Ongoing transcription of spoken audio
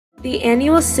The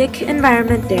annual Sikh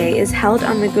Environment Day is held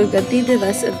on the Gurgadi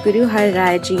Divas of Guru Har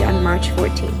Rai Ji on March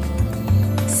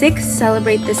 14th. Sikhs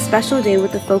celebrate this special day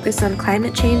with a focus on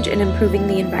climate change and improving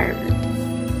the environment.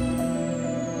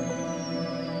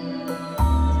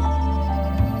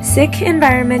 Sikh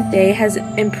Environment Day has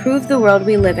improved the world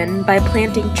we live in by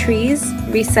planting trees,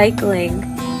 recycling,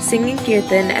 singing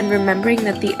kirtan, and remembering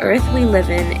that the earth we live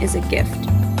in is a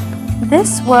gift.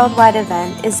 This worldwide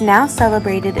event is now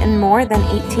celebrated in more than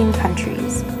 18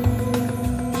 countries.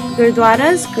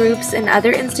 Gurdwaras, groups, and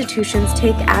other institutions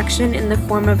take action in the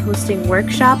form of hosting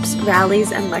workshops,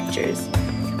 rallies, and lectures.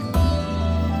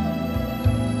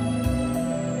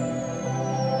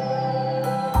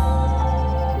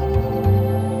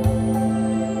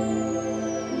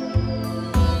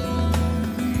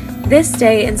 This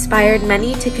day inspired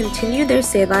many to continue their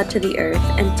seva to the earth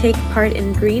and take part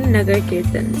in Green Nagar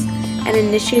Kirtans, an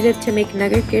initiative to make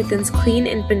Nagar Kirtans clean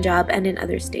in Punjab and in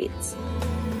other states.